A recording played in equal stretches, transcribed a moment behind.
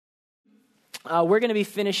We're going to be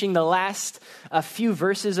finishing the last few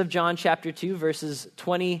verses of John chapter 2, verses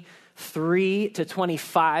 23 to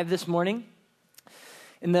 25 this morning.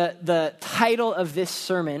 And the title of this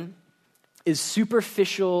sermon is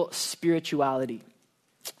Superficial Spirituality.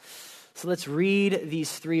 So let's read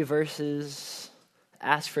these 3 verses,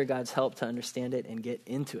 ask for God's help to understand it, and get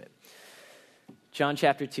into it. John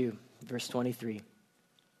chapter 2, verse 23.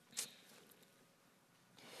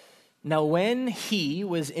 Now when he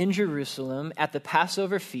was in Jerusalem at the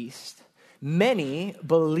Passover feast, many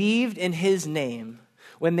believed in his name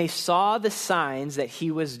when they saw the signs that he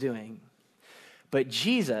was doing. But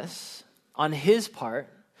Jesus, on his part,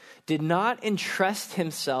 did not entrust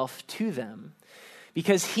himself to them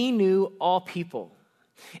because he knew all people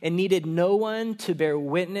and needed no one to bear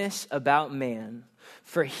witness about man,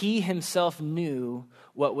 for he himself knew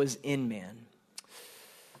what was in man.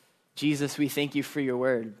 Jesus, we thank you for your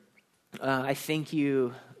word. I thank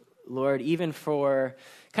you, Lord, even for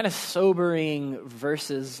kind of sobering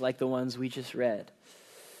verses like the ones we just read.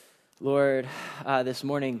 Lord, this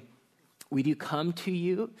morning, we do come to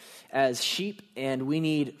you as sheep, and we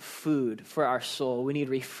need food for our soul. We need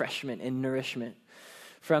refreshment and nourishment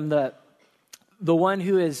from the one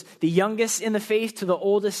who is the youngest in the faith to the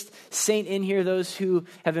oldest saint in here, those who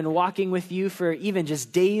have been walking with you for even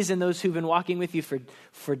just days and those who've been walking with you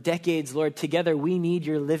for decades. Lord, together we need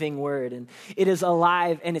your living word, and it is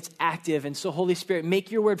alive and it's active. And so Holy Spirit,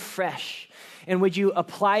 make your word fresh, and would you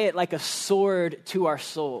apply it like a sword to our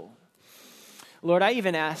soul? Lord, I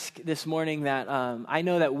even ask this morning that I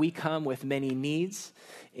know that we come with many needs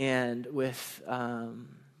and with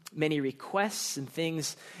many requests and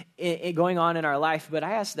things going on in our life, but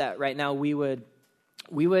I ask that right now we would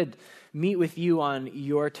meet with you on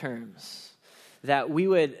your terms, that we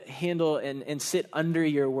would handle and sit under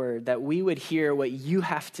your word, that we would hear what you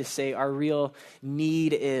have to say our real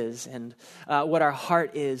need is, and what our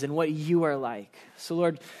heart is, and what you are like. So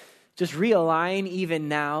Lord, just realign even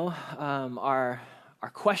now our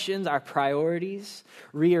questions, our priorities,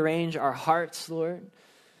 rearrange our hearts, Lord.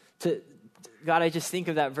 God, I just think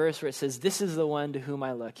of that verse where it says, this is the one to whom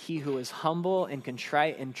I look, he who is humble and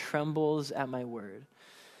contrite and trembles at my word.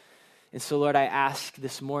 And so, Lord, I ask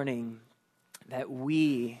this morning that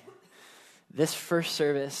this first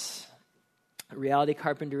service, Reality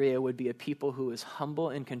Carpinteria, would be a people who is humble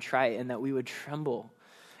and contrite, and that we would tremble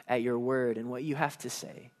at your word and what you have to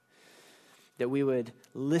say, that we would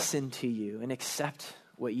listen to you and accept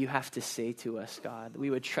what you have to say to us, God, that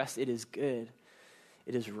we would trust it is good,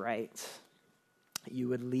 it is right, that you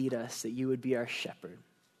would lead us, that you would be our shepherd.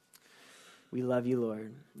 We love you,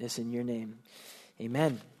 Lord. This in your name.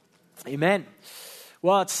 Amen. Amen.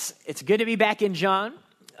 Well, it's good to be back in John.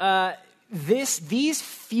 These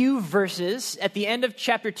few verses at the end of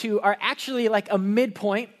chapter 2 are actually like a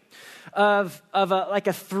midpoint of a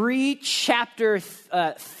 3-chapter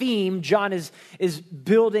theme John is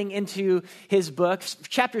building into his books.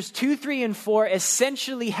 Chapters 2, 3, and 4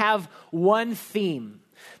 essentially have one theme.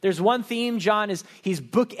 There's one theme. He's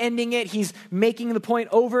bookending it. He's making the point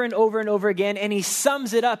over and over and over again, and he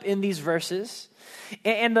sums it up in these verses.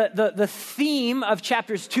 And the theme of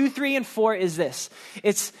chapters 2, 3, and 4 is this.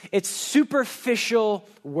 It's superficial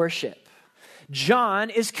worship. John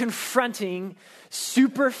is confronting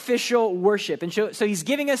superficial worship. And so he's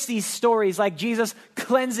giving us these stories like Jesus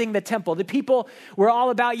cleansing the temple. The people were all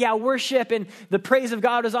about, worship, and the praise of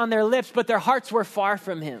God was on their lips, but their hearts were far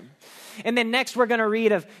from him. And then next we're going to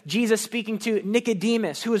read of Jesus speaking to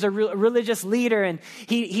Nicodemus, who was a religious leader, and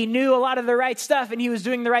he knew a lot of the right stuff and he was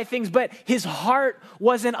doing the right things, but his heart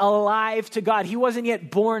wasn't alive to God. He wasn't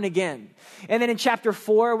yet born again. And then in chapter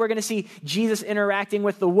 4, we're going to see Jesus interacting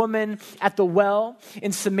with the woman at the well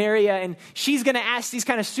in Samaria, and she's going to ask these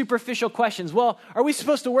kind of superficial questions. Well, are we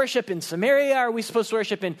supposed to worship in Samaria? Are we supposed to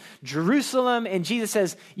worship in Jerusalem? And Jesus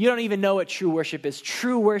says, you don't even know what true worship is.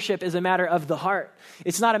 True worship is a matter of the heart.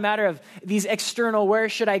 It's not a matter of these external, where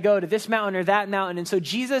should I go, to this mountain or that mountain? And so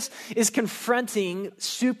Jesus is confronting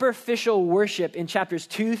superficial worship in chapters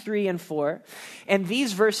 2, 3, and 4. And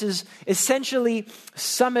these verses essentially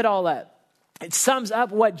sum it all up. It sums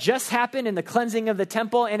up what just happened in the cleansing of the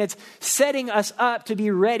temple, and it's setting us up to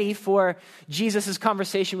be ready for Jesus'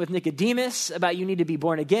 conversation with Nicodemus about you need to be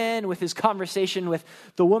born again, with his conversation with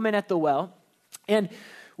the woman at the well. And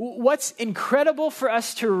what's incredible for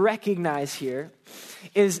us to recognize here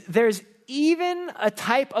is there's even a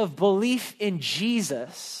type of belief in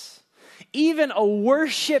Jesus, even a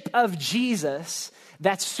worship of Jesus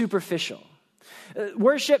that's superficial.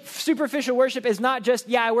 Worship, superficial worship is not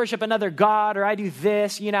just, I worship another God, or I do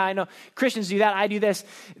this. I know Christians do that, I do this.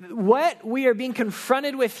 What we are being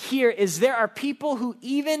confronted with here is there are people who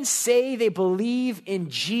even say they believe in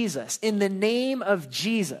Jesus, in the name of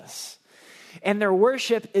Jesus, and their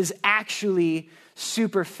worship is actually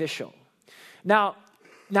superficial. Now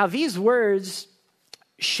these words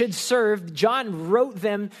should serve, John wrote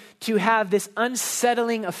them to have this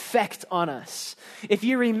unsettling effect on us. If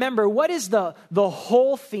you remember, what is the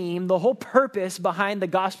whole theme, the whole purpose behind the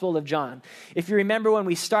Gospel of John? If you remember when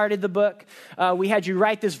we started the book, we had you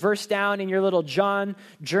write this verse down in your little John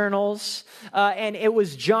journals, and it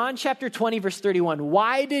was John chapter 20, verse 31.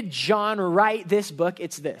 Why did John write this book?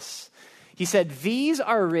 It's this. He said, "These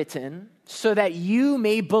are written so that you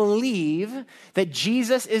may believe that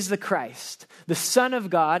Jesus is the Christ, the Son of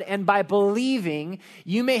God, and by believing,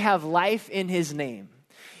 you may have life in his name."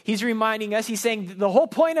 He's reminding us, he's saying the whole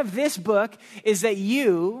point of this book is that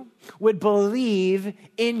you would believe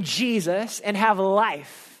in Jesus and have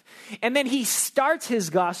life. And then he starts his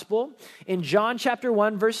gospel in John chapter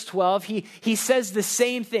 1, verse 12. He says the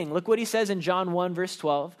same thing. Look what he says in John 1, verse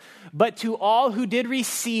 12. "But to all who did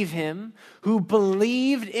receive him, who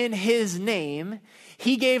believed in his name,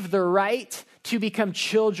 he gave the right to become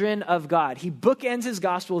children of God." He bookends his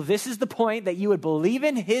gospel. This is the point, that you would believe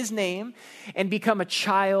in his name and become a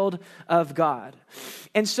child of God.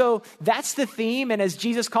 And so that's the theme. And as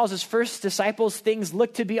Jesus calls his first disciples, things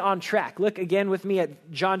look to be on track. Look again with me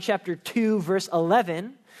at John chapter 2, verse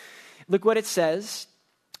 11. Look what it says.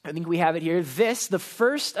 I think we have it here. "This, the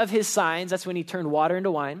first of his signs," that's when he turned water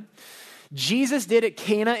into wine, "Jesus did at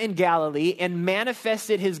Cana in Galilee and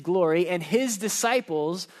manifested his glory, and his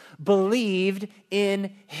disciples believed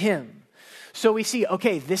in him." So we see,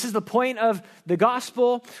 okay, this is the point of the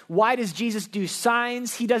gospel. Why does Jesus do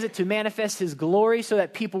signs? He does it to manifest his glory so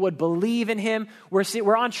that people would believe in him.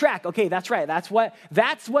 We're on track. Okay, that's right. That's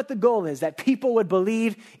what the goal is, that people would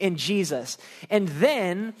believe in Jesus. And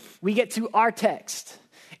then we get to our text.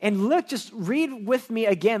 And look, just read with me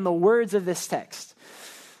again the words of this text.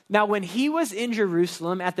 "Now, when he was in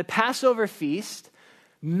Jerusalem at the Passover feast,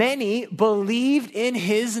 many believed in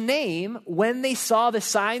his name when they saw the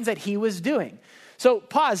signs that he was doing." So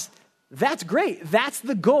pause. That's great. That's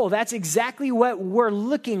the goal. That's exactly what we're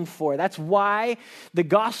looking for. That's why the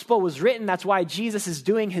gospel was written. That's why Jesus is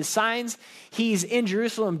doing his signs. He's in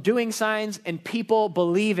Jerusalem doing signs, and people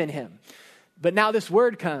believe in him. But now this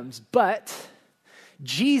word comes. But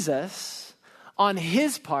Jesus, on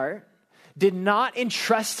his part, did not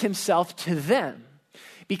entrust himself to them,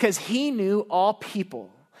 because he knew all people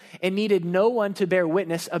and needed no one to bear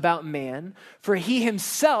witness about man, for he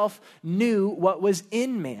himself knew what was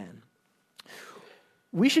in man.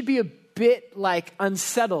 We should be a bit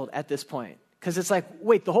unsettled at this point, because it's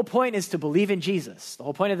wait, the whole point is to believe in Jesus. The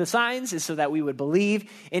whole point of the signs is so that we would believe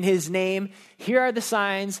in his name. Here are the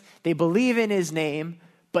signs. They believe in his name,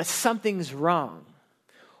 but something's wrong.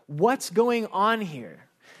 What's going on here?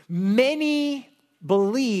 Many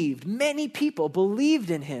people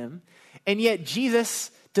believed in him, and yet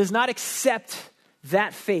Jesus does not accept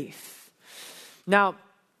that faith. Now,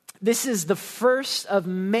 this is the first of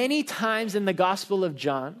many times in the Gospel of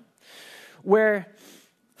John where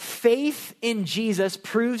faith in Jesus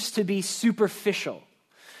proves to be superficial,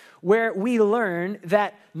 where we learn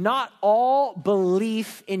that not all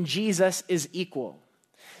belief in Jesus is equal.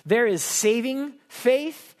 There is saving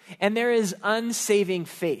faith and there is unsaving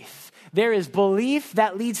faith. There is belief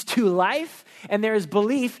that leads to life, and there is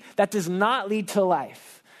belief that does not lead to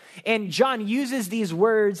life. And John uses these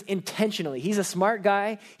words intentionally. He's a smart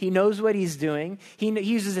guy. He knows what he's doing. He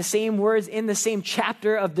uses the same words in the same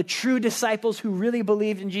chapter of the true disciples who really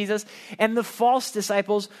believed in Jesus and the false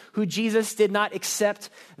disciples who Jesus did not accept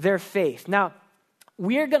their faith. Now,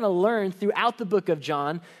 we're going to learn throughout the book of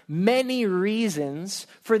John many reasons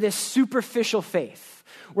for this superficial faith.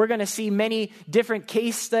 We're going to see many different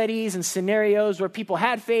case studies and scenarios where people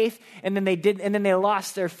had faith and then they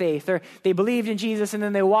lost their faith, or they believed in Jesus and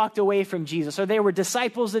then they walked away from Jesus, or they were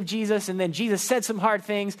disciples of Jesus and then Jesus said some hard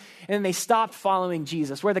things and then they stopped following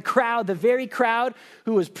Jesus, where the very crowd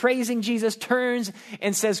who was praising Jesus turns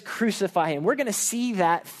and says, "Crucify him." We're going to see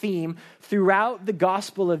that theme throughout the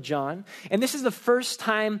Gospel of John, and this is the first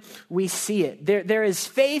time we see it. There is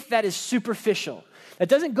faith that is superficial, that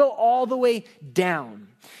doesn't go all the way down.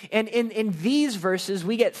 And in these verses,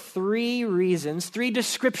 we get three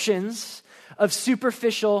descriptions of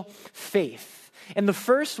superficial faith. And the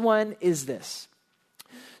first one is this: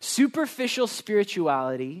 superficial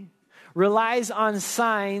spirituality relies on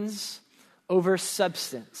signs over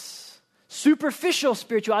substance. Superficial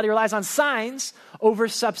spirituality relies on signs over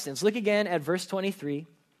substance. Look again at verse 23.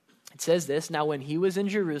 It says this, now when he was in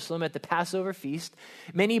Jerusalem at the Passover feast,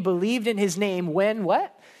 many believed in his name when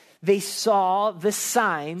what? They saw the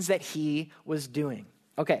signs that he was doing.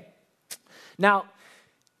 Okay. Now,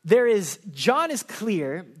 John is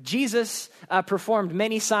clear. Jesus performed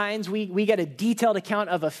many signs. We get a detailed account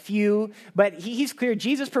of a few, but he's clear.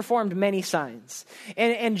 Jesus performed many signs.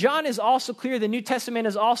 And John is also clear, the New Testament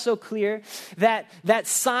is also clear that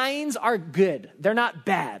signs are good. They're not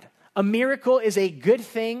bad. A miracle is a good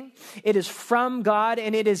thing. It is from God,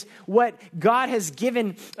 and it is what God has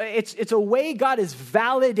given. It's a way God is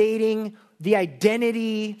validating the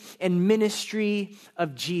identity and ministry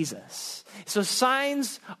of Jesus. So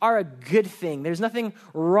signs are a good thing. There's nothing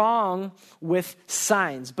wrong with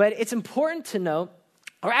signs, but it's important to note,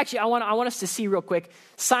 or actually I want us to see real quick,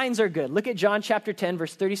 signs are good. Look at John chapter 10,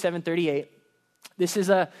 verse 37, 38. This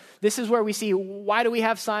is where we see, why do we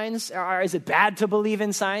have signs? Is it bad to believe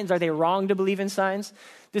in signs? Are they wrong to believe in signs?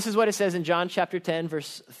 This is what it says in John chapter 10,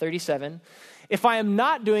 verse 37. If I am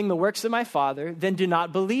not doing the works of my Father, then do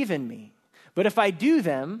not believe in me. But if I do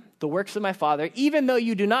them, the works of my Father, even though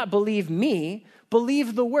you do not believe me,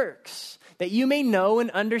 believe the works, that you may know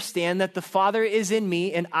and understand that the Father is in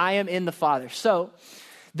me and I am in the Father. So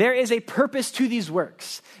there is a purpose to these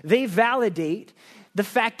works. They validate the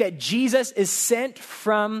fact that Jesus is sent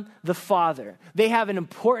from the Father. They have an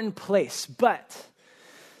important place, but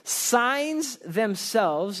signs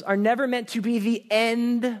themselves are never meant to be the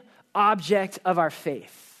end object of our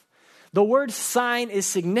faith. The word sign is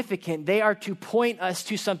significant. They are to point us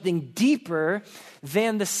to something deeper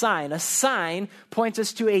than the sign. A sign points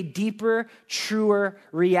us to a deeper, truer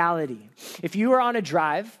reality. If you were on a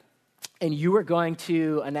drive and you were going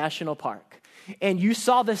to a national park and you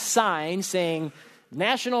saw the sign saying,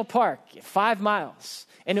 National Park, 5 miles.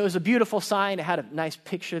 And it was a beautiful sign. It had a nice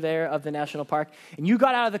picture there of the national park. And you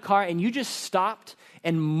got out of the car and you just stopped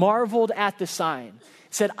and marveled at the sign.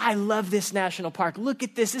 Said, I love this national park. Look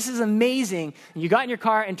at this. This is amazing. And you got in your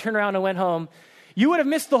car and turned around and went home. You would have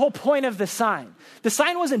missed the whole point of the sign. The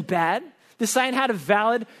sign wasn't bad. The sign had a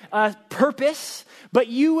valid purpose, but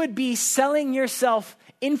you would be selling yourself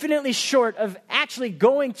infinitely short of actually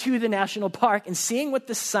going to the national park and seeing what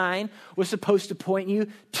the sign was supposed to point you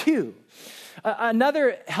to.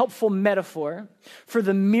 Another helpful metaphor for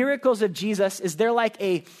the miracles of Jesus is they're like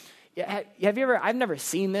I've never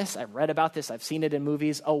seen this. I've read about this. I've seen it in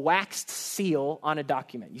movies, a waxed seal on a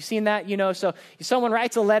document. You seen that? So someone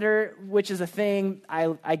writes a letter, which is a thing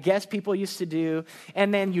I guess people used to do,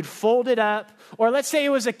 and then you'd fold it up. Or let's say it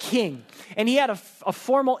was a king, and he had a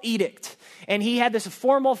formal edict, and he had this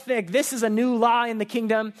formal thing. This is a new law in the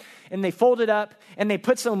kingdom, and they fold it up, and they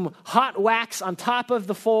put some hot wax on top of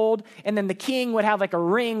the fold, and then the king would have like a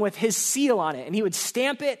ring with his seal on it, and he would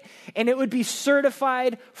stamp it, and it would be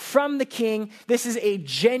certified from the king. This is a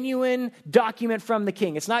genuine document from the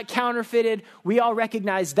king. It's not counterfeited. We all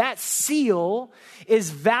recognize that seal is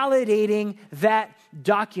validating that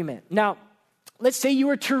document. Now, let's say you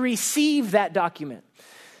were to receive that document.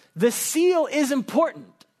 The seal is important.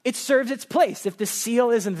 It serves its place. If the seal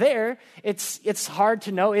isn't there, it's hard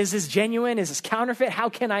to know, is this genuine? Is this counterfeit? How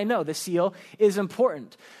can I know? The seal is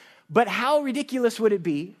important. But how ridiculous would it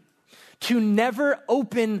be to never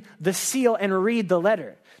open the seal and read the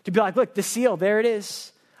letter? To be like, look, the seal, there it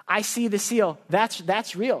is. I see the seal.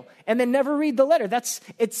 That's real. And then never read the letter.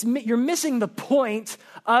 You're missing the point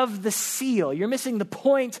of the seal. You're missing the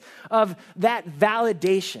point of that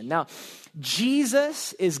validation. Now,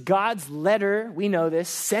 Jesus is God's letter, we know this,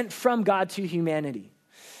 sent from God to humanity.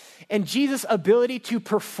 And Jesus' ability to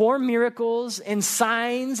perform miracles and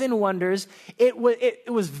signs and wonders, it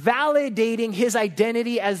was validating his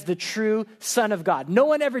identity as the true Son of God. No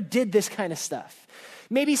one ever did this kind of stuff.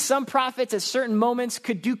 Maybe some prophets at certain moments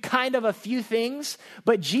could do kind of a few things,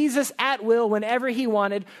 but Jesus at will, whenever he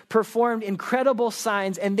wanted, performed incredible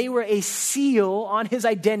signs, and they were a seal on his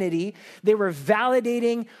identity. They were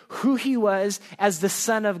validating who he was as the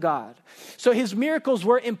Son of God. So his miracles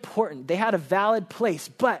were important. They had a valid place,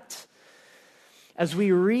 but as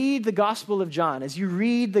we read the Gospel of John, as you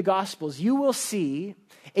read the Gospels, you will see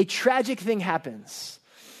a tragic thing happens.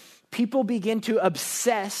 People begin to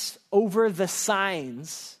obsess over the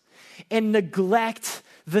signs and neglect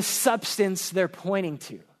the substance they're pointing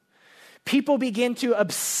to. People begin to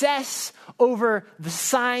obsess over the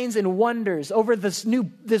signs and wonders, over this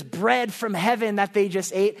bread from heaven that they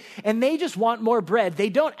just ate, and they just want more bread. They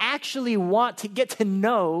don't actually want to get to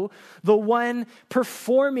know the one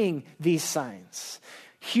performing these signs.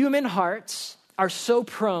 Human hearts are so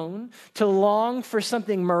prone to long for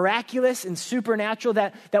something miraculous and supernatural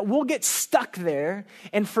that we'll get stuck there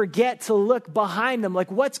and forget to look behind them. Like,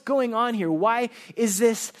 what's going on here? Why is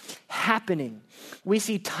this happening? We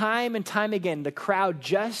see time and time again, the crowd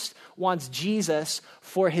just wants Jesus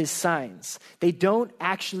for his signs. They don't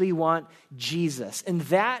actually want Jesus. And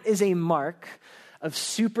that is a mark of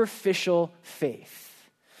superficial faith.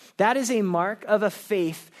 That is a mark of a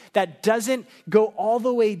faith that doesn't go all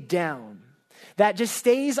the way down, that just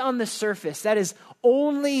stays on the surface, that is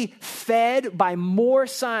only fed by more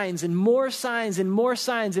signs and more signs and more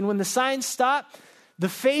signs. And when the signs stop, the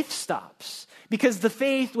faith stops, because the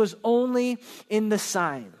faith was only in the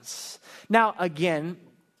signs. Now, again,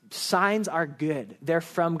 signs are good. They're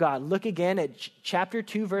from God. Look again at chapter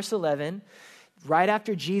 2, verse 11. Right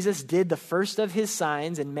after Jesus did the first of his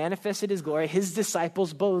signs and manifested his glory, his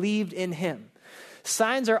disciples believed in him.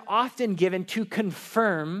 Signs are often given to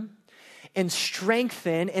confirm and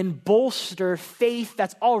strengthen and bolster faith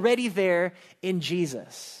that's already there in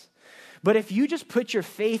Jesus. But if you just put your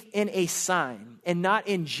faith in a sign and not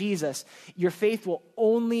in Jesus, your faith will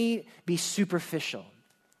only be superficial.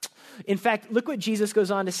 In fact, look what Jesus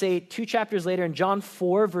goes on to say 2 chapters later in John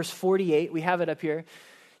 4, verse 48. We have it up here.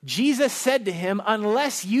 Jesus said to him,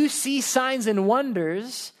 "Unless you see signs and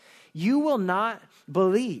wonders, you will not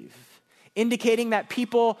believe." Indicating that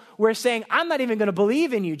people were saying, "I'm not even going to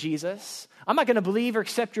believe in you, Jesus. I'm not going to believe or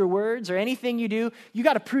accept your words or anything you do. You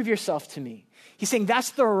got to prove yourself to me." He's saying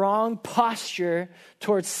that's the wrong posture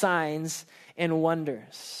towards signs and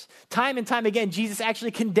wonders. Time and time again, Jesus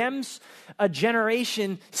actually condemns a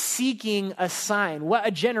generation seeking a sign. What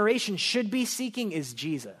a generation should be seeking is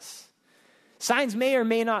Jesus. Signs may or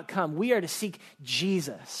may not come. We are to seek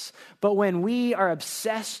Jesus. But when we are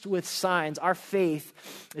obsessed with signs, our faith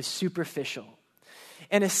is superficial.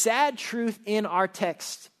 And a sad truth in our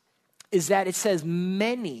text is that it says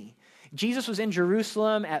many. Jesus was in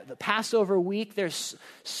Jerusalem at the Passover week. There's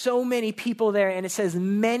so many people there, and it says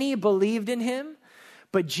many believed in him,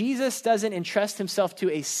 but Jesus doesn't entrust himself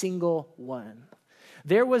to a single one.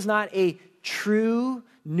 There was not a true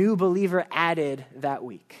new believer added that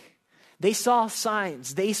week. They saw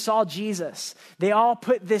signs. They saw Jesus. They all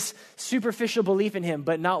put this superficial belief in him,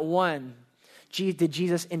 but not one did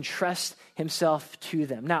Jesus entrust himself to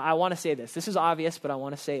them. Now, I want to say this. This is obvious, but I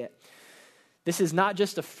want to say it. This is not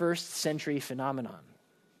just a first century phenomenon.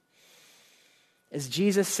 As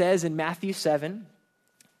Jesus says in Matthew 7,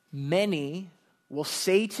 many will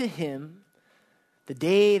say to him, the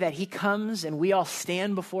day that he comes and we all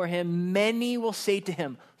stand before him, many will say to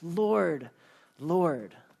him, "Lord,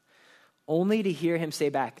 Lord," only to hear him say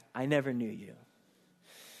back, "I never knew you."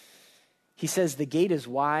 He says the gate is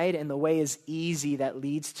wide and the way is easy that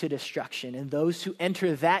leads to destruction, and those who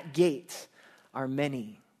enter that gate are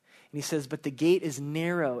many. And he says, but the gate is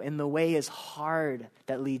narrow and the way is hard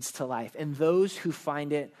that leads to life, and those who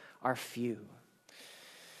find it are few.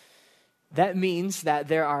 That means that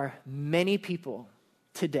there are many people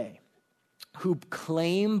today who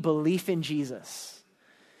claim belief in Jesus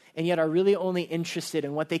and yet are really only interested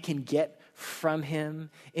in what they can get from him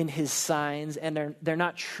in his signs, and they're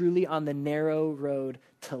not truly on the narrow road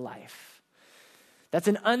to life. That's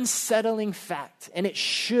an unsettling fact, and it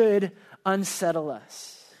should unsettle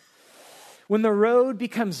us. When the road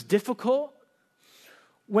becomes difficult,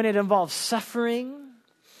 when it involves suffering,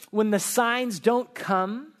 when the signs don't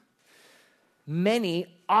come, many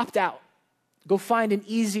opt out, go find an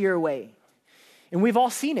easier way. And we've all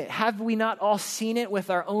seen it. Have we not all seen it with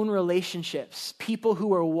our own relationships? People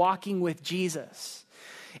who are walking with Jesus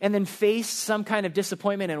and then faced some kind of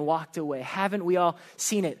disappointment and walked away. Haven't we all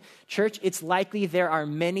seen it? Church, it's likely there are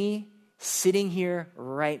many sitting here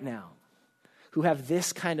right now who have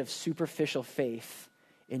this kind of superficial faith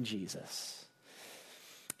in Jesus.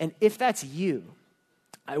 And if that's you,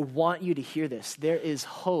 I want you to hear this. There is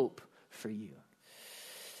hope for you.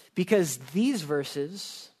 Because these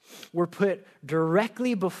verses were put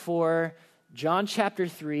directly before John chapter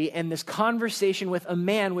 3 and this conversation with a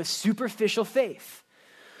man with superficial faith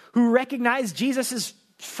who recognized Jesus is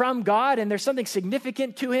from God and there's something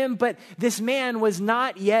significant to him, but this man was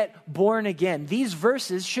not yet born again. These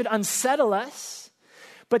verses should unsettle us,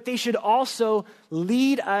 but they should also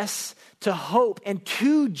lead us to hope and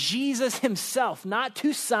to Jesus himself, not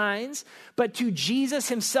to signs, but to Jesus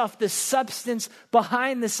himself, the substance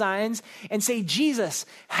behind the signs, and say, Jesus,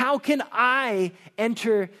 how can I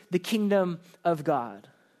enter the kingdom of God?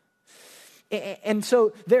 And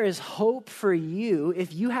so there is hope for you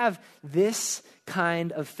if you have this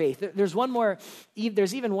kind of faith. There's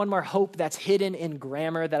even one more hope that's hidden in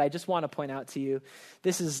grammar that I just want to point out to you.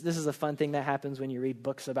 This is a fun thing that happens when you read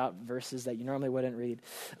books about verses that you normally wouldn't read.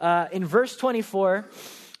 In verse 24,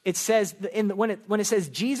 it says, when it says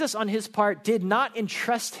Jesus on his part did not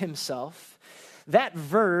entrust himself, that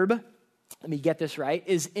verb, let me get this right,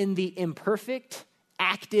 is in the imperfect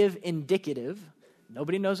active indicative.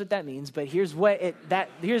 Nobody knows what that means, but here's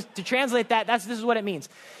to translate that, this is what it means.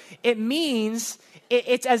 It means,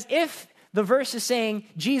 it's as if the verse is saying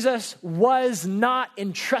Jesus was not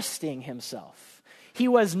entrusting himself. He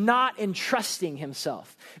was not entrusting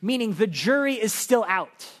himself, meaning the jury is still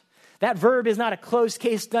out. That verb is not a closed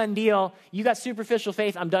case, done deal. You got superficial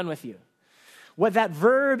faith, I'm done with you. What that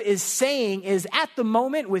verb is saying is at the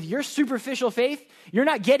moment with your superficial faith, you're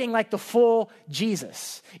not getting like the full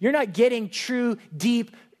Jesus. You're not getting true,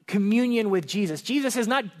 deep communion with Jesus. Jesus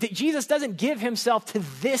doesn't give himself to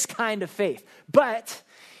this kind of faith, but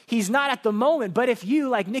he's not at the moment. But if you,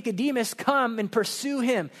 like Nicodemus, come and pursue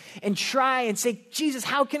him and try and say, Jesus,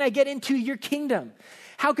 how can I get into your kingdom?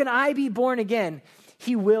 How can I be born again?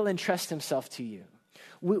 He will entrust himself to you.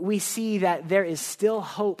 We see that there is still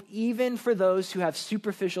hope even for those who have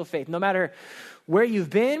superficial faith. No matter where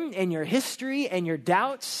you've been and your history and your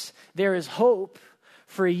doubts, there is hope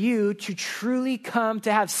for you to truly come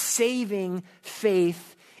to have saving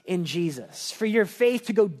faith in Jesus. For your faith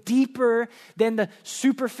to go deeper than the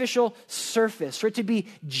superficial surface, for it to be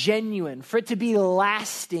genuine, for it to be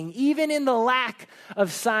lasting, even in the lack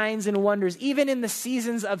of signs and wonders, even in the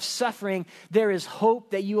seasons of suffering, there is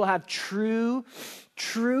hope that you will have true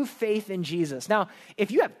faith in Jesus. Now, if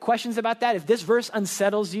you have questions about that, if this verse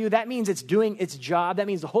unsettles you, that means it's doing its job. That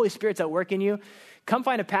means the Holy Spirit's at work in you. Come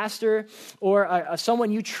find a pastor or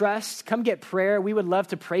someone you trust. Come get prayer. We would love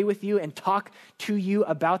to pray with you and talk to you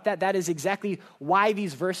about that. That is exactly why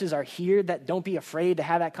these verses are here. That don't be afraid to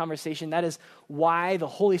have that conversation. That is why the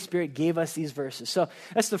Holy Spirit gave us these verses. So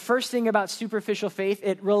that's the first thing about superficial faith.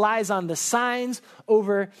 It relies on the signs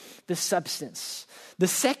over the substance. The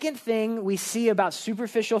second thing we see about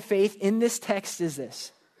superficial faith in this text is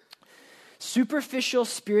this. Superficial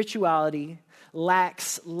spirituality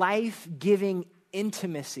lacks life-giving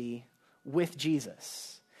intimacy with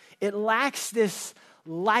Jesus. It lacks this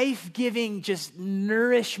life-giving just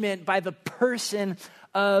nourishment by the person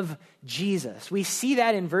of Jesus. We see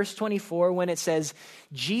that in verse 24 when it says,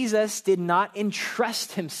 Jesus did not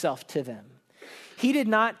entrust himself to them. He did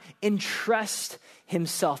not entrust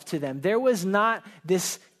himself to them. There was not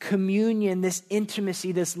this communion, this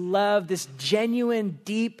intimacy, this love, this genuine,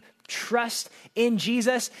 deep trust in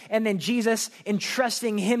Jesus, and then Jesus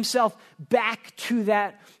entrusting himself back to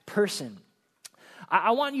that person.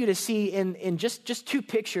 I want you to see in just two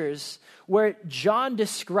pictures where John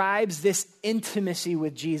describes this intimacy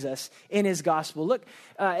with Jesus in his gospel. Look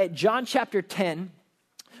at John chapter 10,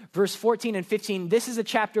 verse 14 and 15. This is a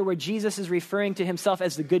chapter where Jesus is referring to himself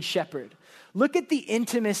as the good shepherd. Look at the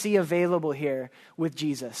intimacy available here with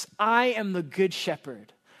Jesus. I am the good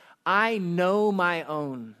shepherd. I know my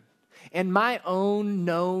own, and my own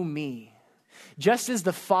know me. Just as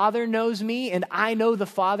the Father knows me, and I know the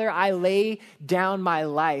Father, I lay down my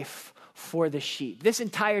life for the sheep. This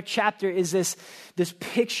entire chapter is this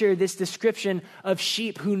picture, this description of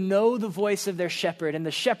sheep who know the voice of their shepherd, and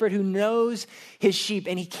the shepherd who knows his sheep,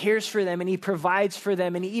 and he cares for them, and he provides for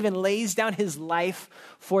them, and he even lays down his life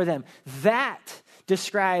for them. That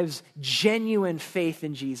describes genuine faith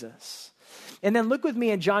in Jesus. And then look with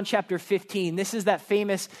me in John chapter 15. This is that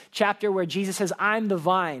famous chapter where Jesus says, I'm the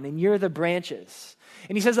vine and you're the branches.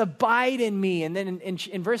 And he says, abide in me. And then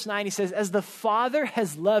in verse 9, he says, as the Father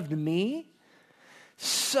has loved me,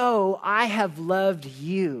 so I have loved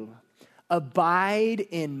you. Abide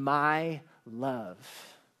in my love.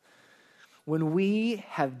 When we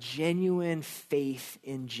have genuine faith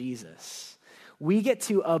in Jesus, we get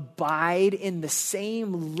to abide in the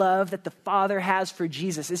same love that the Father has for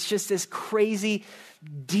Jesus. It's just this crazy,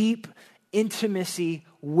 deep intimacy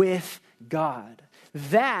with God.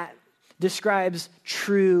 That describes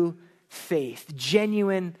true faith,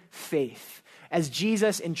 genuine faith, as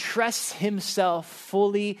Jesus entrusts himself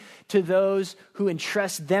fully to those who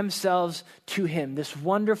entrust themselves to him. This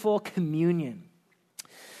wonderful communion.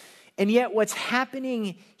 And yet what's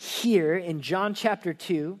happening here in John chapter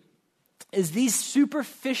 2 is these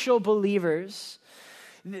superficial believers,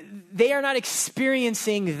 they are not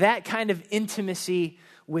experiencing that kind of intimacy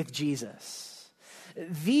with Jesus.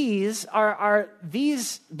 These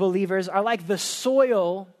believers are like the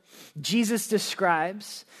soil Jesus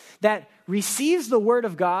describes that receives the word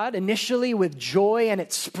of God initially with joy and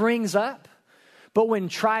it springs up. But when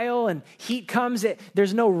trial and heat comes,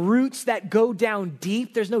 there's no roots that go down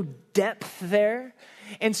deep. There's no depth there.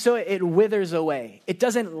 And so it withers away. It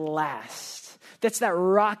doesn't last. That's that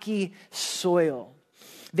rocky soil.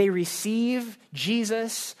 They receive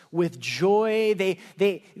Jesus with joy.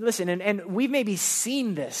 They listen, and we've maybe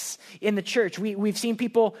seen this in the church. We've seen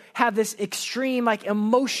people have this extreme, like,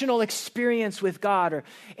 emotional experience with God,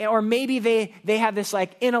 or maybe they have this,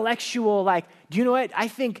 like, intellectual, like, do you know what? I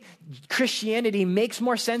think Christianity makes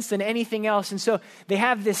more sense than anything else. And so they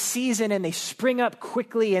have this season and they spring up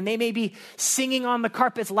quickly, and they may be singing on the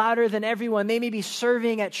carpets louder than everyone. They may be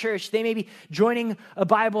serving at church. They may be joining a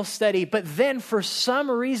Bible study. But then for some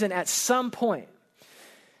reason, at some point,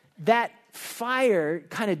 that fire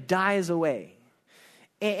kind of dies away.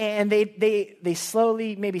 And they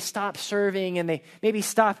slowly maybe stop serving, and they maybe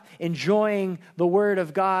stop enjoying the word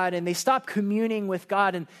of God, and they stop communing with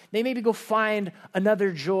God, and they maybe go find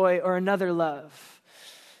another joy or another love.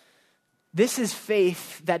 This is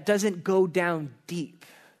faith that doesn't go down deep,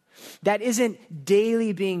 that isn't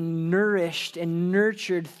daily being nourished and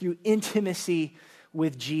nurtured through intimacy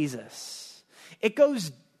with Jesus.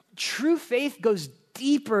 True faith goes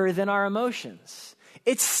deeper than our emotions.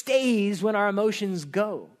 It stays when our emotions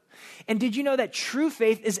go. And did you know that true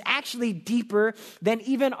faith is actually deeper than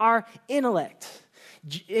even our intellect?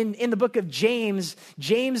 In the book of James,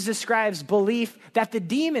 James describes belief that the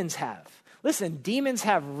demons have. Listen, demons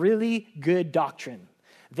have really good doctrine.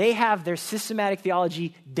 They have their systematic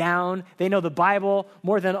theology down. They know the Bible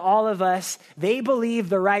more than all of us. They believe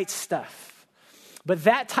the right stuff. But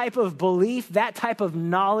that type of belief, that type of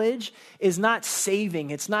knowledge is not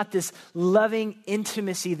saving. It's not this loving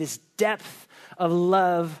intimacy, this depth of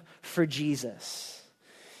love for Jesus.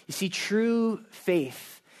 You see, true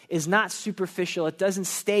faith is not superficial. It doesn't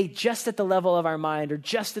stay just at the level of our mind or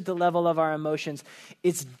just at the level of our emotions.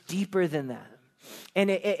 It's deeper than that.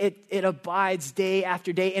 And it abides day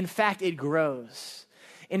after day. In fact, it grows.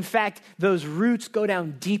 In fact, those roots go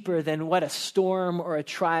down deeper than what a storm or a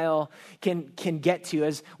trial can get to.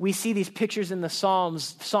 As we see these pictures in the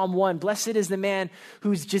Psalms, Psalm 1, blessed is the man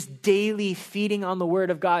who's just daily feeding on the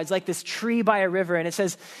word of God. It's like this tree by a river. And it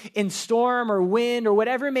says, in storm or wind or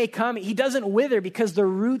whatever may come, he doesn't wither because the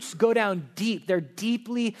roots go down deep. They're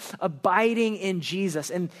deeply abiding in Jesus.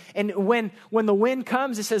 And when the wind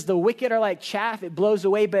comes, it says the wicked are like chaff. It blows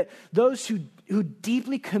away. But those who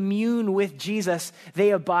deeply commune with Jesus,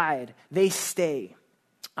 they abide, they stay.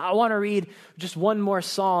 I want to read just one more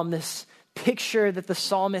psalm, this picture that the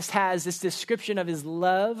psalmist has, this description of his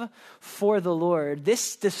love for the Lord.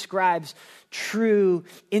 This describes true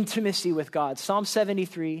intimacy with God. Psalm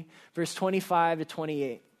 73, verse 25 to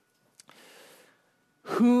 28.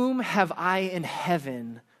 Whom have I in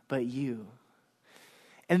heaven but you?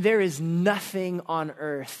 And there is nothing on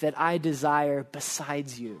earth that I desire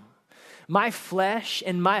besides you. My flesh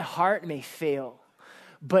and my heart may fail,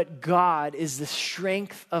 but God is the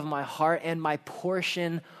strength of my heart and my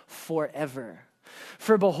portion forever.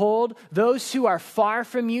 For behold, those who are far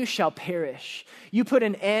from you shall perish. You put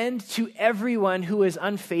an end to everyone who is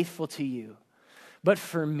unfaithful to you. But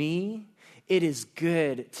for me, it is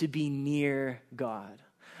good to be near God.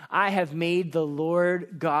 I have made the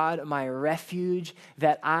Lord God my refuge,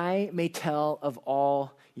 that I may tell of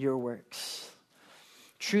all your works.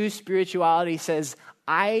 True spirituality says,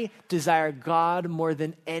 I desire God more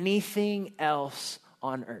than anything else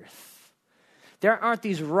on earth. There aren't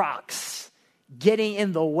these rocks getting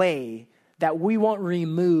in the way that we won't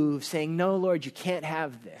remove, saying, no, Lord, you can't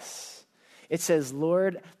have this. It says,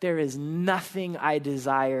 Lord, there is nothing I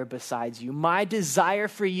desire besides you. My desire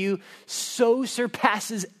for you so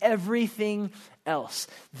surpasses everything else.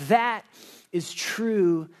 That is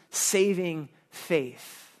true saving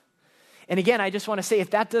faith. And again, I just want to say,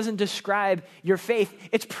 if that doesn't describe your faith,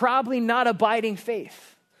 it's probably not abiding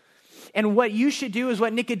faith. And what you should do is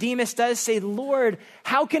what Nicodemus does, say, Lord,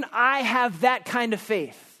 how can I have that kind of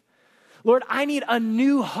faith? Lord, I need a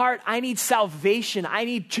new heart. I need salvation. I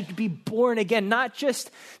need to be born again, not just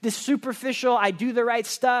this superficial, I do the right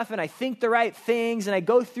stuff and I think the right things and I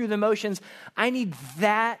go through the motions. I need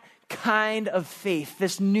that kind of faith,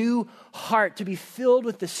 this new heart to be filled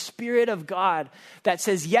with the Spirit of God that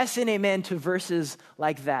says yes and amen to verses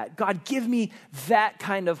like that. God, give me that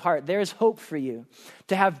kind of heart. There's hope for you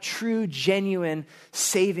to have true, genuine,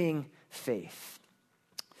 saving faith.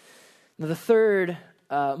 Now, the third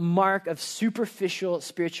mark of superficial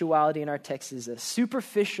spirituality in our text is this.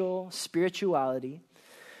 Superficial spirituality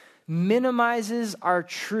minimizes our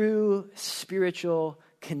true spiritual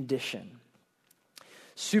condition.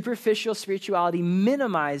 Superficial spirituality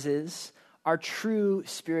minimizes our true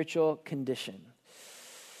spiritual condition.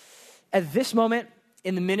 At this moment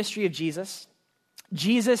in the ministry of Jesus,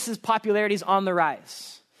 Jesus' popularity is on the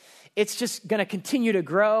rise. It's just going to continue to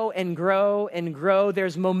grow and grow and grow.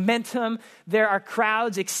 There's momentum. There are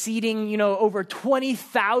crowds exceeding, over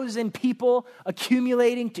 20,000 people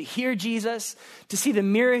accumulating to hear Jesus, to see the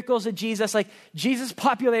miracles of Jesus. Like, Jesus'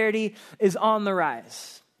 popularity is on the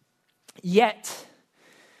rise. Yet,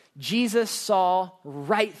 Jesus saw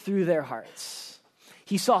right through their hearts.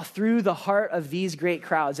 He saw through the heart of these great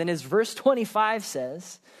crowds. And as verse 25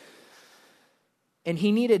 says, and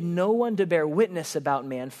he needed no one to bear witness about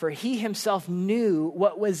man, for he himself knew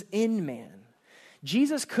what was in man.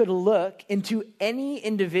 Jesus could look into any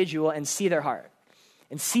individual and see their heart,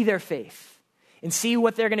 and see their faith, and see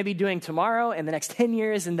what they're going to be doing tomorrow and the next 10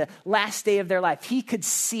 years and the last day of their life. He could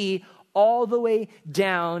see all the way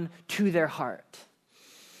down to their heart.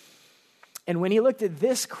 And when he looked at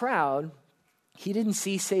this crowd, he didn't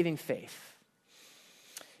see saving faith.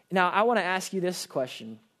 Now, I want to ask you this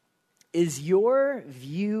question. Is your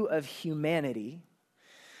view of humanity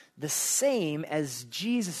the same as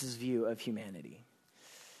Jesus' view of humanity?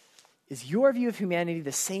 Is your view of humanity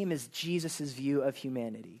the same as Jesus' view of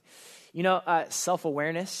humanity?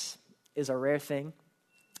 Self-awareness is a rare thing,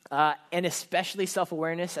 and especially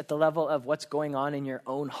self-awareness at the level of what's going on in your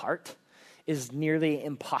own heart is nearly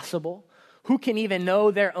impossible. Who can even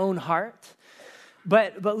know their own heart?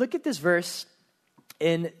 But look at this verse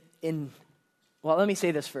well, let me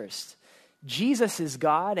say this first. Jesus is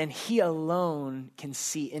God, and he alone can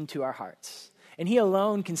see into our hearts. And he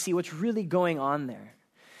alone can see what's really going on there.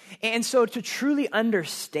 And so to truly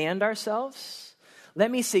understand ourselves, let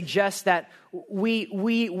me suggest that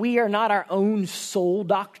we are not our own soul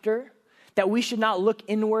doctor, that we should not look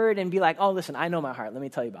inward and be like, oh, listen, I know my heart. Let me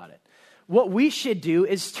tell you about it. What we should do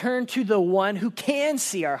is turn to the one who can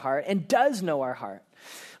see our heart and does know our heart.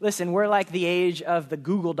 Listen, we're like the age of the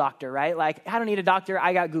Google doctor, right? Like, I don't need a doctor.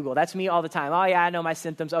 I got Google. That's me all the time. Oh, yeah, I know my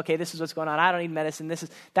symptoms. Okay, this is what's going on. I don't need medicine.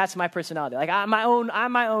 That's my personality. Like, I'm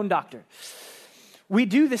my own doctor. We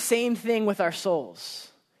do the same thing with our souls.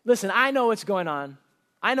 Listen, I know what's going on.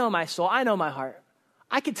 I know my soul. I know my heart.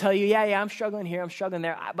 I could tell you, yeah, I'm struggling here, I'm struggling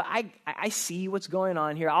there, but I see what's going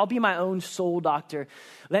on here. I'll be my own soul doctor.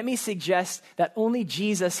 Let me suggest that only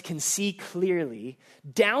Jesus can see clearly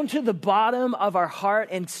down to the bottom of our heart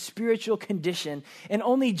and spiritual condition, and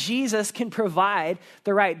only Jesus can provide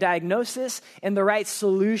the right diagnosis and the right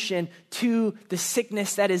solution to the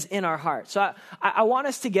sickness that is in our heart. So I want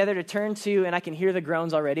us together to turn to, and I can hear the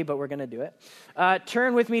groans already, but we're going to do it.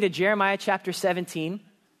 Turn with me to Jeremiah chapter 17.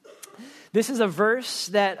 This is a verse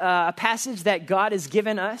a passage that God has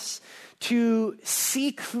given us to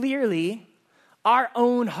see clearly our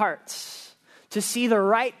own hearts, to see the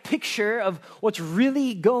right picture of what's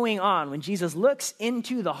really going on. When Jesus looks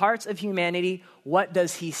into the hearts of humanity, what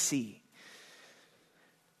does he see?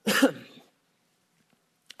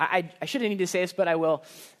 I shouldn't need to say this, but I will.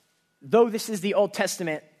 Though this is the Old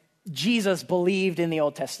Testament, Jesus believed in the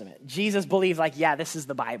Old Testament. Jesus believed this is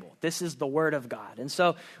the Bible. This is the Word of God. And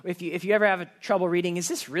so if you ever have trouble reading, is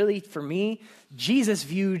this really for me? Jesus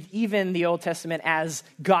viewed even the Old Testament as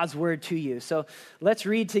God's Word to you. So let's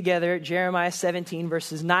read together Jeremiah 17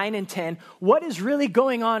 verses 9 and 10. What is really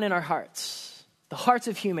going on in our hearts? The hearts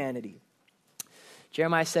of humanity.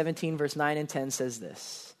 Jeremiah 17 verse 9 and 10 says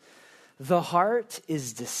this. The heart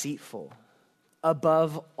is deceitful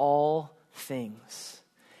above all things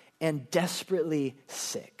and desperately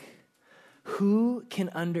sick. Who can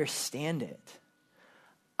understand it?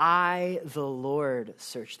 I, the Lord,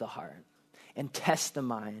 search the heart and test the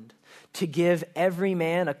mind to give every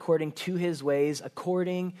man according to his ways,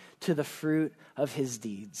 according to the fruit of his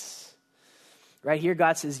deeds. Right here,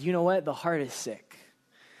 God says, you know what? The heart is sick.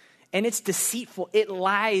 And it's deceitful. It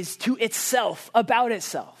lies to itself, about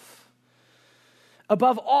itself.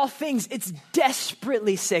 Above all things, it's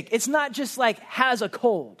desperately sick. It's not just has a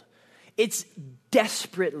cold. It's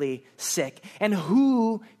desperately sick. And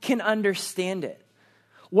who can understand it?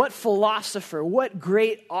 What philosopher, what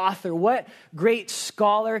great author, what great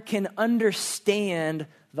scholar can understand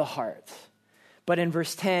the heart? But in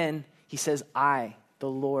verse 10, he says, I, the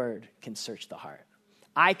Lord, can search the heart.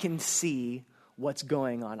 I can see what's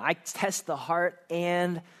going on. I test the heart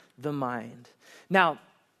and the mind. Now,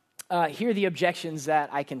 here are the objections that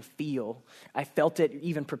I can feel. I felt it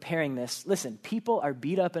even preparing this. Listen, people are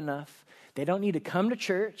beat up enough. They don't need to come to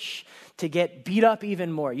church to get beat up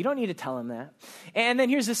even more. You don't need to tell them that. And then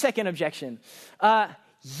here's the second objection.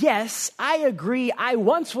 Yes, I agree. I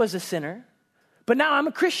once was a sinner, but now I'm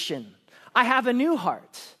a Christian. I have a new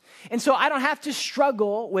heart. And so I don't have to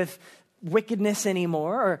struggle with wickedness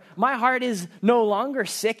anymore, or my heart is no longer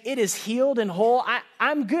sick. It is healed and whole.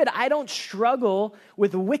 I'm good. I don't struggle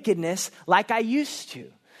with wickedness like I used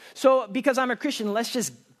to. So because I'm a Christian, let's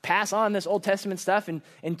just pass on this Old Testament stuff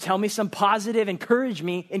and tell me some positive,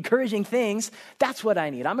 encouraging things. That's what I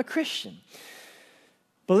need. I'm a Christian.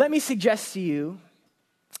 But let me suggest to you,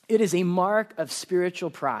 it is a mark of spiritual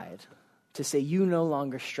pride to say you no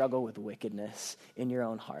longer struggle with wickedness in your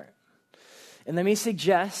own heart. And let me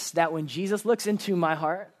suggest that when Jesus looks into my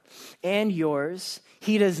heart and yours,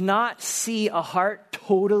 he does not see a heart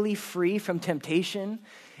totally free from temptation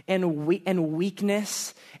and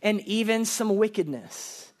weakness and even some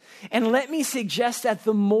wickedness. And let me suggest that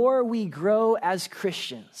the more we grow as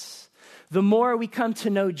Christians, the more we come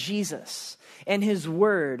to know Jesus and his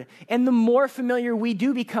word, and the more familiar we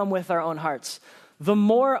do become with our own hearts, the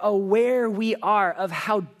more aware we are of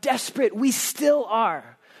how desperate we still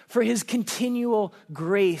are for his continual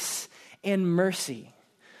grace and mercy.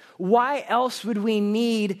 Why else would we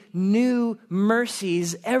need new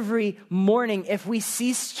mercies every morning if we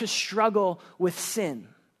cease to struggle with sin?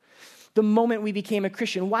 The moment we became a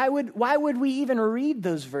Christian, why would we even read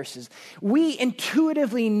those verses? We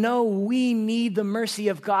intuitively know we need the mercy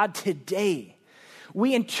of God today.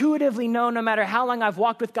 We intuitively know no matter how long I've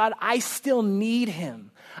walked with God, I still need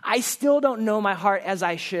him. I still don't know my heart as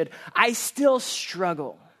I should. I still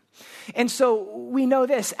struggle. And so we know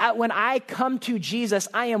this, when I come to Jesus,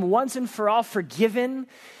 I am once and for all forgiven.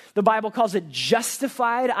 The Bible calls it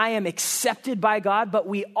justified. I am accepted by God, but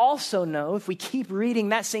we also know if we keep reading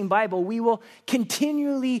that same Bible, we will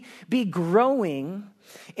continually be growing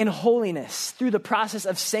in holiness through the process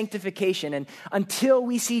of sanctification. And until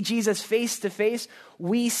we see Jesus face to face,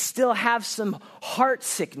 we still have some heart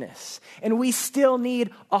sickness, and we still need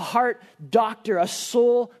a heart doctor, a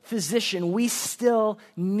soul physician. We still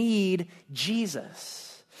need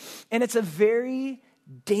Jesus. And it's a very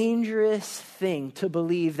dangerous thing to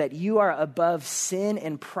believe that you are above sin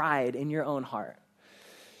and pride in your own heart.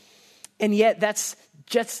 And yet that's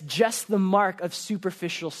just the mark of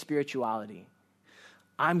superficial spirituality.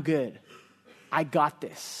 I'm good. I got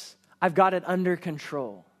this. I've got it under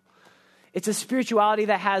control. It's a spirituality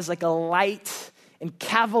that has like a light and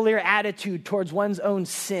cavalier attitude towards one's own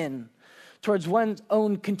sin, towards one's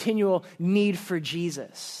own continual need for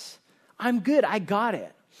Jesus. I'm good. I got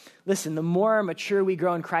it. Listen, the more mature we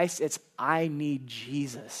grow in Christ, it's I need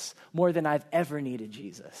Jesus more than I've ever needed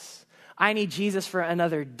Jesus. I need Jesus for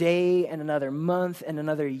another day and another month and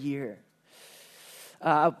another year.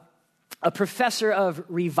 A professor of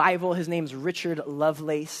revival, his name's Richard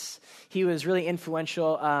Lovelace. He was really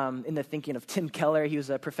influential in the thinking of Tim Keller. He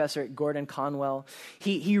was a professor at Gordon Conwell.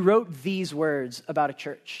 He wrote these words about a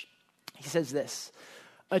church. He says this: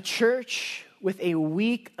 a church with a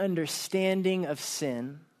weak understanding of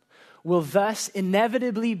sin will thus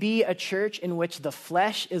inevitably be a church in which the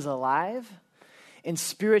flesh is alive and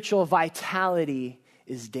spiritual vitality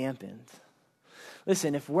is dampened.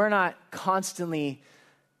 Listen, if we're not constantly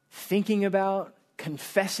thinking about,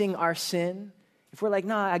 confessing our sin, if we're like,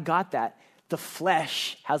 no, I got that, the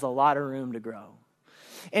flesh has a lot of room to grow.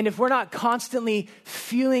 And if we're not constantly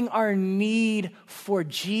feeling our need for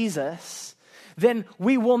Jesus, then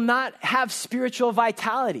we will not have spiritual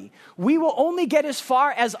vitality. We will only get as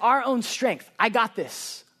far as our own strength. I got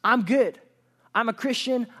this. I'm good. I'm a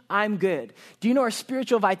Christian. I'm good. Do you know where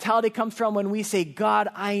spiritual vitality comes from? When we say, God,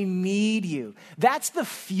 I need you. That's the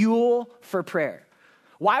fuel for prayer.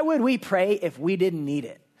 Why would we pray if we didn't need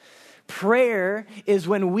it? Prayer is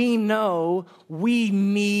when we know we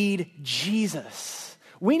need Jesus.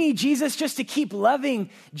 We need Jesus just to keep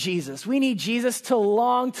loving Jesus. We need Jesus to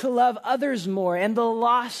long to love others more and the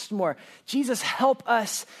lost more. Jesus, help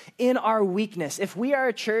us in our weakness. If we are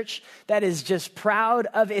a church that is just proud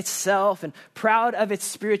of itself and proud of its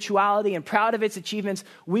spirituality and proud of its achievements,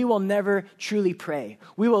 we will never truly pray.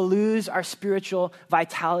 We will lose our spiritual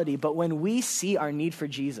vitality. But when we see our need for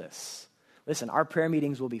Jesus, listen, our prayer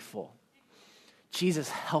meetings will be full. Jesus,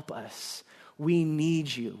 help us. We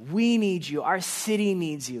need you. We need you. Our city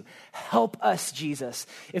needs you. Help us, Jesus.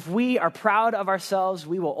 If we are proud of ourselves,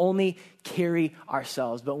 we will only carry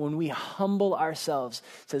ourselves. But when we humble ourselves,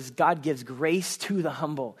 it says God gives grace to the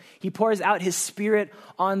humble. He pours out his spirit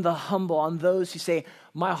on the humble, on those who say,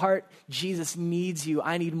 my heart, Jesus, needs you.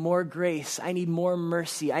 I need more grace. I need more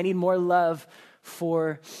mercy. I need more love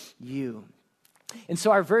for you. And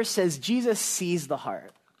so our verse says Jesus sees the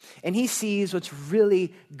heart. And he sees what's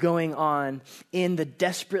really going on in the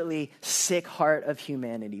desperately sick heart of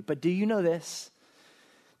humanity. But do you know this?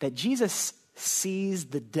 That Jesus sees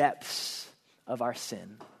the depths of our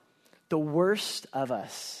sin, the worst of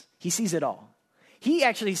us. He sees it all. He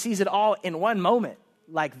actually sees it all in one moment,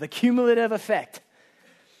 like the cumulative effect.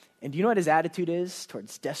 And do you know what his attitude is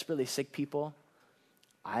towards desperately sick people?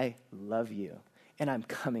 I love you, and I'm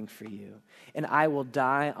coming for you, and I will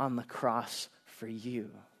die on the cross for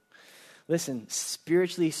you. Listen,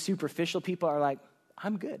 spiritually superficial people are like,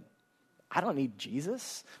 I'm good. I don't need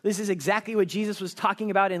Jesus. This is exactly what Jesus was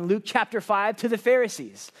talking about in Luke chapter 5 to the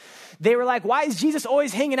Pharisees. They were like, why is Jesus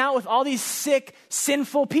always hanging out with all these sick,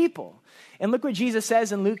 sinful people? And look what Jesus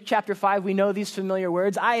says in Luke chapter 5. We know these familiar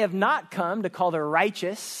words. I have not come to call the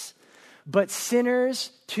righteous, but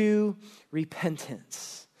sinners to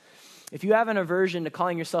repentance. If you have an aversion to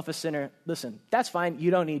calling yourself a sinner, listen, that's fine.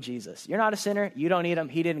 You don't need Jesus. You're not a sinner. You don't need him.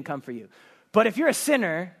 He didn't come for you. But if you're a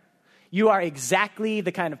sinner, you are exactly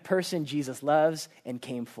the kind of person Jesus loves and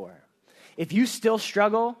came for. If you still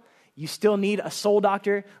struggle, you still need a soul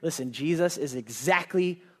doctor, listen, Jesus is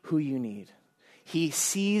exactly who you need. He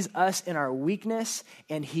sees us in our weakness,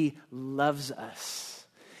 and he loves us.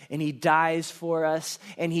 And he dies for us,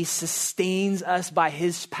 and he sustains us by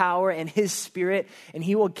his power and his spirit, and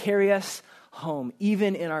he will carry us home,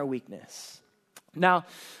 even in our weakness. Now,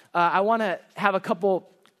 I want to have a couple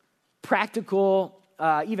practical,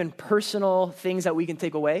 even personal things that we can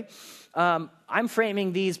take away. I'm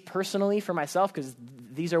framing these personally for myself because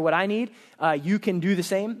these are what I need. You can do the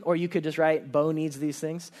same, or you could just write, Beau needs these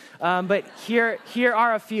things. But here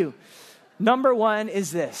are a few. Number one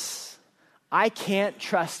is this. I can't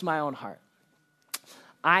trust my own heart.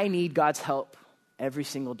 I need God's help every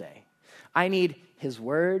single day. I need his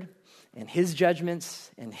word and his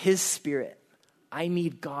judgments and his spirit. I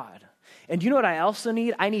need God. And you know what I also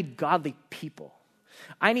need? I need godly people.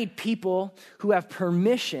 I need people who have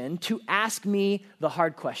permission to ask me the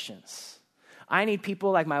hard questions. I need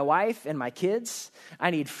people like my wife and my kids. I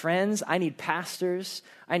need friends. I need pastors.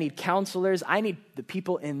 I need counselors. I need the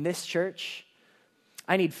people in this church.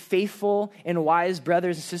 I need faithful and wise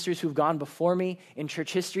brothers and sisters who've gone before me in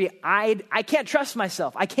church history. I can't trust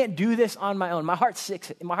myself. I can't do this on my own. My heart's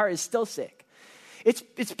sick. My heart is still sick.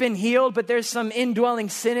 It's been healed, but there's some indwelling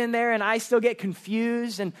sin in there, and I still get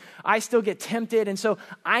confused, and I still get tempted, and so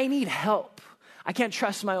I need help. I can't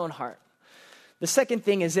trust my own heart. The second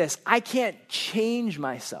thing is this. I can't change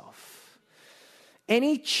myself.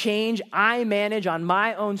 Any change I manage on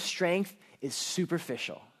my own strength is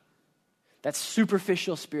superficial. That's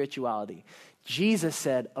superficial spirituality. Jesus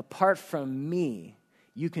said, apart from me,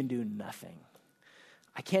 you can do nothing.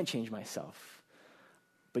 I can't change myself,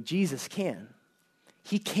 but Jesus can.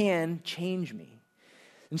 He can change me.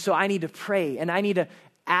 And so I need to pray, and I need to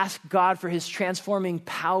ask God for his transforming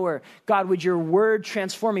power. God, would your word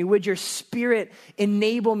transform me? Would your spirit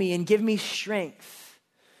enable me and give me strength?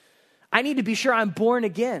 I need to be sure I'm born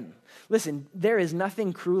again. Listen, there is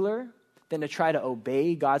nothing crueler than to try to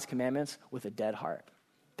obey God's commandments with a dead heart.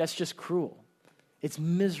 That's just cruel. It's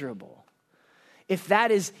miserable. If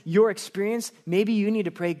that is your experience, maybe you need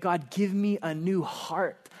to pray, God, give me a new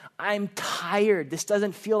heart. I'm tired. This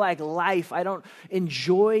doesn't feel like life. I don't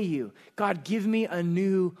enjoy you. God, give me a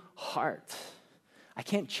new heart. I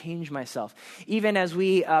can't change myself. Even as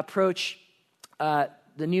we approach the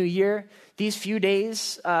new year, these few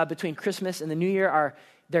days between Christmas and the new year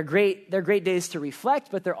they're great days to reflect,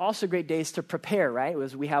 but they're also great days to prepare, right?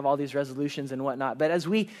 As we have all these resolutions and whatnot. But as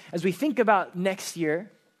we think about next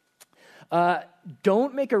year,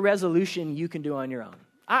 don't make a resolution you can do on your own.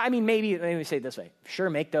 I mean, maybe say it this way. Sure,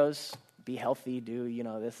 make those. Be healthy, do,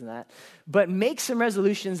 this and that. But make some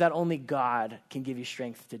resolutions that only God can give you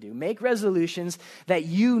strength to do. Make resolutions that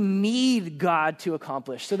you need God to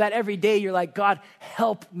accomplish so that every day you're like, God,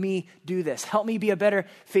 help me do this. Help me be a better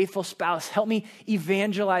faithful spouse. Help me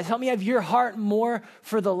evangelize. Help me have your heart more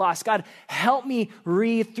for the lost. God, help me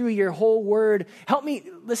read through your whole word. Help me,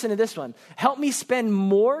 listen to this one. Help me spend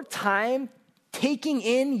more time taking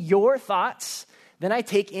in your thoughts than I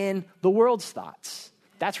take in the world's thoughts.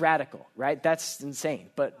 That's radical, right? That's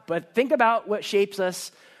insane. But think about what shapes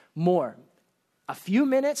us more. A few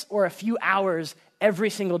minutes or a few hours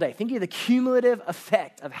every single day. Think of the cumulative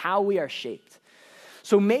effect of how we are shaped.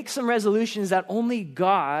 So make some resolutions that only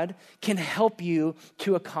God can help you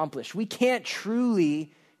to accomplish. We can't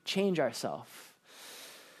truly change ourselves.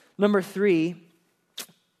 Number 3,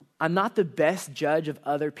 I'm not the best judge of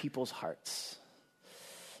other people's hearts.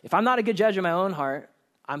 If I'm not a good judge of my own heart,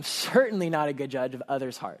 I'm certainly not a good judge of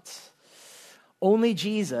others' hearts. Only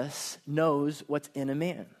Jesus knows what's in a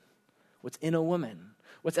man, what's in a woman,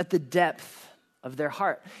 what's at the depth of their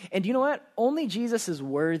heart. And you know what? Only Jesus is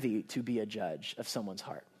worthy to be a judge of someone's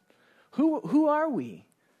heart. Who are we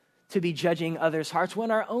to be judging others' hearts when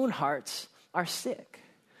our own hearts are sick?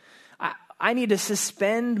 I need to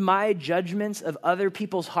suspend my judgments of other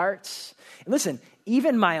people's hearts. And listen,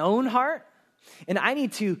 even my own heart. And I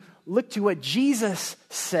need to look to what Jesus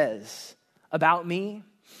says about me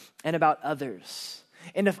and about others.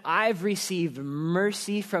 And if I've received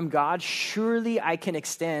mercy from God, surely I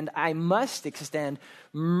must extend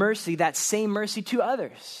mercy, that same mercy to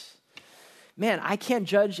others. Man, I can't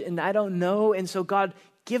judge and I don't know. And so God,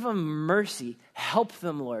 give them mercy. Help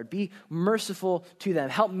them, Lord. Be merciful to them.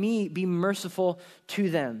 Help me be merciful to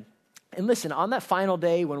them. And listen, on that final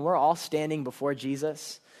day when we're all standing before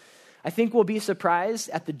Jesus, I think we'll be surprised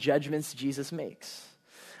at the judgments Jesus makes.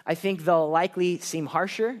 I think they'll likely seem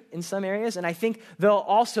harsher in some areas, and I think they'll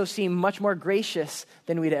also seem much more gracious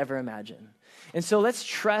than we'd ever imagine. And so let's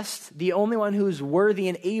trust the only one who's worthy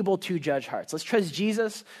and able to judge hearts. Let's trust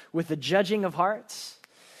Jesus with the judging of hearts,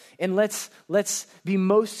 and let's be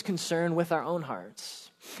most concerned with our own hearts.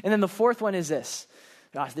 And then the fourth one is this.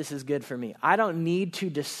 Gosh, this is good for me. I don't need to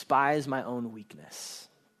despise my own weakness.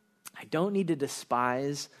 I don't need to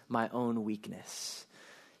despise my own weakness.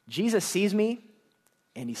 Jesus sees me,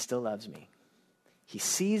 and he still loves me. He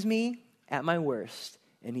sees me at my worst,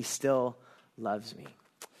 and he still loves me.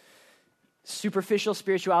 Superficial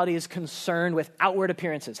spirituality is concerned with outward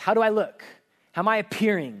appearances. How do I look? How am I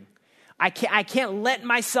appearing? I can't let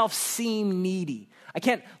myself seem needy. I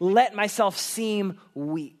can't let myself seem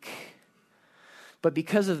weak. But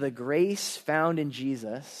because of the grace found in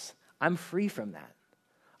Jesus, I'm free from that.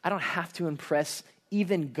 I don't have to impress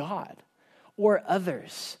even God or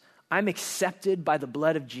others. I'm accepted by the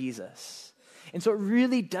blood of Jesus. And so it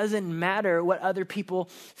really doesn't matter what other people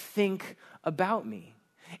think about me.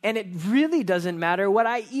 And it really doesn't matter what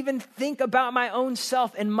I even think about my own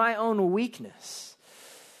self and my own weakness.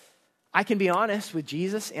 I can be honest with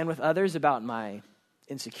Jesus and with others about my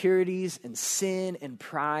insecurities and sin and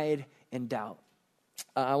pride and doubt.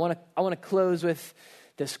 I want to close with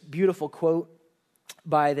this beautiful quote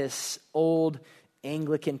by this old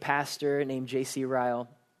Anglican pastor named J.C. Ryle.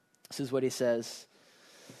 This is what he says.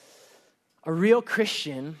 A real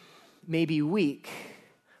Christian may be weak,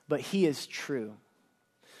 but he is true.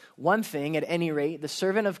 One thing, at any rate, the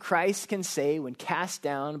servant of Christ can say when cast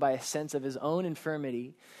down by a sense of his own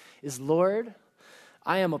infirmity is, Lord,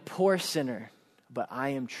 I am a poor sinner, but I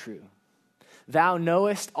am true. Thou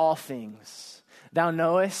knowest all things. Thou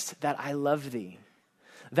knowest that I love thee.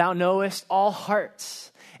 Thou knowest all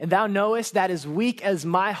hearts, and thou knowest that as weak as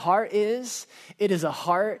my heart is, it is a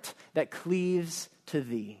heart that cleaves to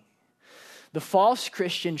thee. The false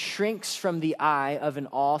Christian shrinks from the eye of an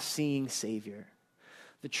all-seeing Savior.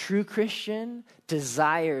 The true Christian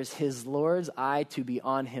desires his Lord's eye to be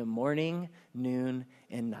on him morning, noon,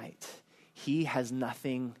 and night. He has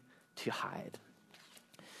nothing to hide.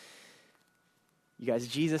 You guys,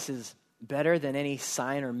 Jesus is better than any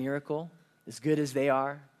sign or miracle. As good as they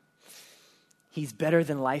are, he's better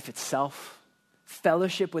than life itself.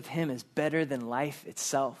 Fellowship with him is better than life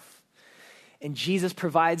itself. And Jesus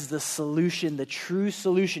provides the solution, the true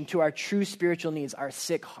solution to our true spiritual needs, our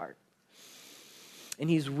sick heart. And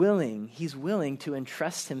he's willing to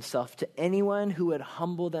entrust himself to anyone who would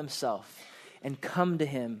humble themselves and come to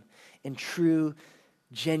him in true,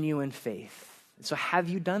 genuine faith. And so have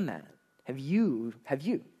you done that? Have you?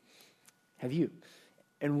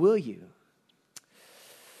 And will you?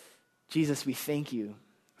 Jesus, we thank you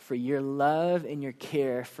for your love and your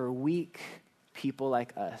care for weak people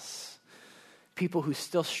like us, people who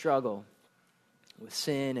still struggle with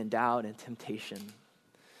sin and doubt and temptation.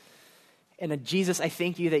 And Jesus, I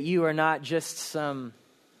thank you that you are not just some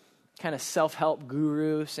kind of self-help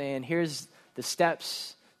guru saying, here's the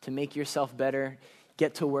steps to make yourself better,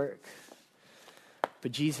 get to work.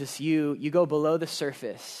 But Jesus, you go below the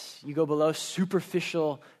surface. You go below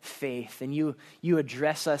superficial faith, and you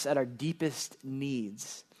address us at our deepest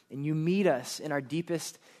needs, and you meet us in our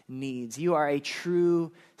deepest needs. You are a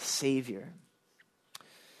true Savior.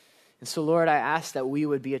 And so, Lord, I ask that we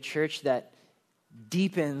would be a church that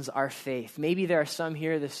deepens our faith. Maybe there are some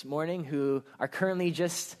here this morning who are currently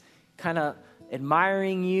just kind of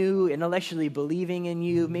admiring you, intellectually believing in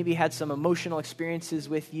you, maybe had some emotional experiences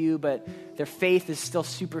with you, but their faith is still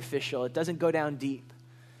superficial. It doesn't go down deep.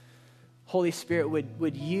 Holy Spirit,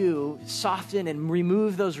 would you soften and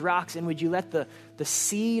remove those rocks, and would you let the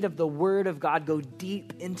seed of the word of God go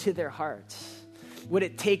deep into their hearts? Would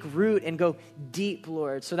it take root and go deep,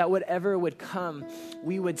 Lord, so that whatever would come,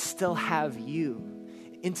 we would still have you,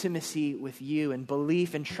 intimacy with you, and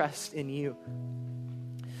belief and trust in you.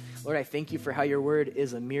 Lord, I thank you for how your word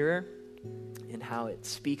is a mirror and how it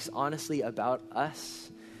speaks honestly about us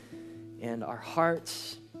and our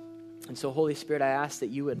hearts. And so, Holy Spirit, I ask that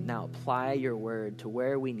you would now apply your word to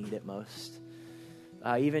where we need it most.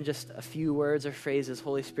 Even just a few words or phrases,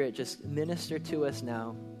 Holy Spirit, just minister to us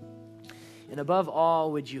now. And above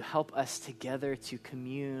all, would you help us together to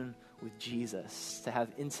commune with Jesus, to have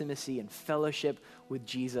intimacy and fellowship with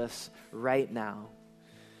Jesus right now.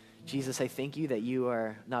 Jesus, I thank you that you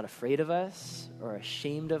are not afraid of us or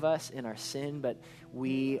ashamed of us in our sin, but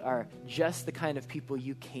we are just the kind of people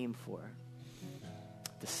you came for.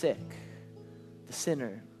 The sick, the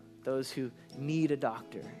sinner, those who need a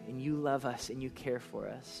doctor, and you love us and you care for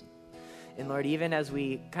us. And Lord, even as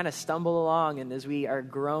we kind of stumble along and as we are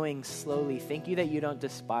growing slowly, thank you that you don't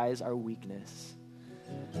despise our weakness.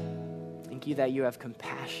 Thank you that you have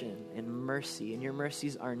compassion and mercy, and your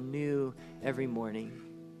mercies are new every morning.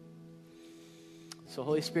 So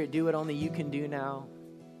Holy Spirit, do what only you can do now.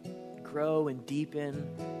 Grow and deepen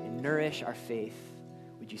and nourish our faith.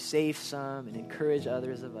 Would you save some and encourage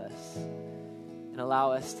others of us? And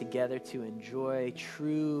allow us together to enjoy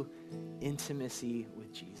true intimacy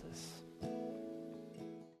with Jesus.